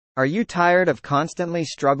Are you tired of constantly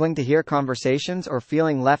struggling to hear conversations or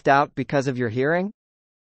feeling left out because of your hearing?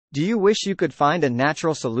 Do you wish you could find a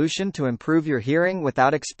natural solution to improve your hearing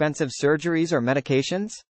without expensive surgeries or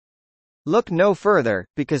medications? Look no further,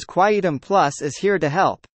 because Quietum Plus is here to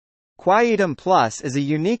help. Quietum Plus is a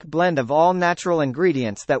unique blend of all natural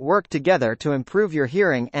ingredients that work together to improve your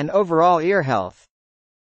hearing and overall ear health.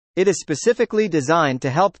 It is specifically designed to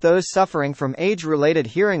help those suffering from age-related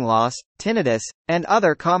hearing loss, tinnitus, and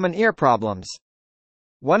other common ear problems.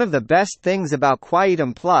 One of the best things about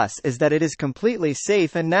Quietum Plus is that it is completely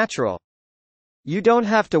safe and natural. You don't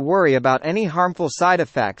have to worry about any harmful side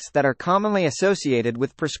effects that are commonly associated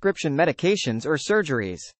with prescription medications or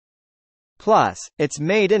surgeries. Plus, it's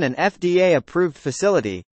made in an FDA-approved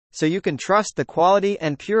facility, so you can trust the quality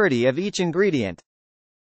and purity of each ingredient.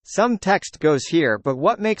 Some text goes here, but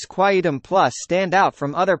what makes Quietum Plus stand out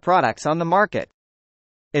from other products on the market?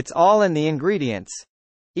 It's all in the ingredients.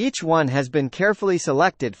 Each one has been carefully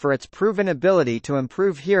selected for its proven ability to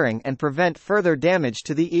improve hearing and prevent further damage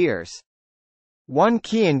to the ears. One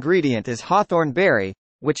key ingredient is hawthorn berry,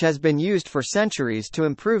 which has been used for centuries to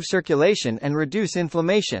improve circulation and reduce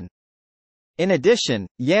inflammation. In addition,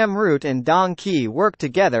 yam root and dong quai work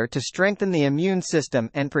together to strengthen the immune system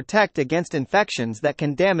and protect against infections that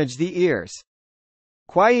can damage the ears.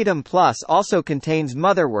 Quietum Plus also contains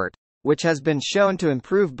motherwort, which has been shown to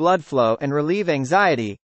improve blood flow and relieve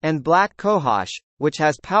anxiety, and black cohosh, which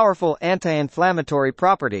has powerful anti-inflammatory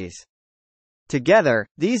properties. Together,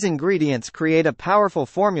 these ingredients create a powerful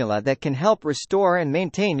formula that can help restore and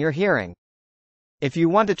maintain your hearing. If you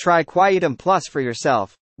want to try Quietum Plus for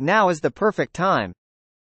yourself, now is the perfect time.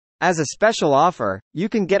 As a special offer, you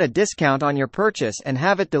can get a discount on your purchase and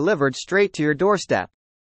have it delivered straight to your doorstep.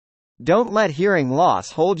 Don't let hearing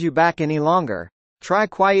loss hold you back any longer. Try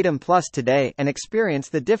Quietum Plus today and experience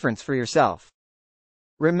the difference for yourself.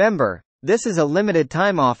 Remember, this is a limited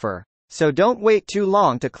time offer, so don't wait too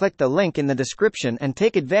long to click the link in the description and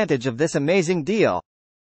take advantage of this amazing deal.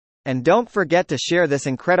 And don't forget to share this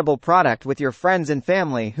incredible product with your friends and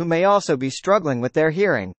family who may also be struggling with their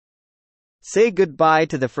hearing. Say goodbye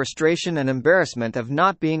to the frustration and embarrassment of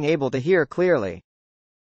not being able to hear clearly.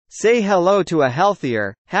 Say hello to a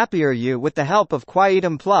healthier, happier you with the help of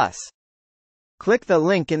Quietum Plus. Click the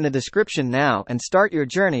link in the description now and start your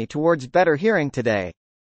journey towards better hearing today.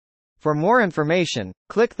 For more information,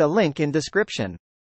 click the link in description.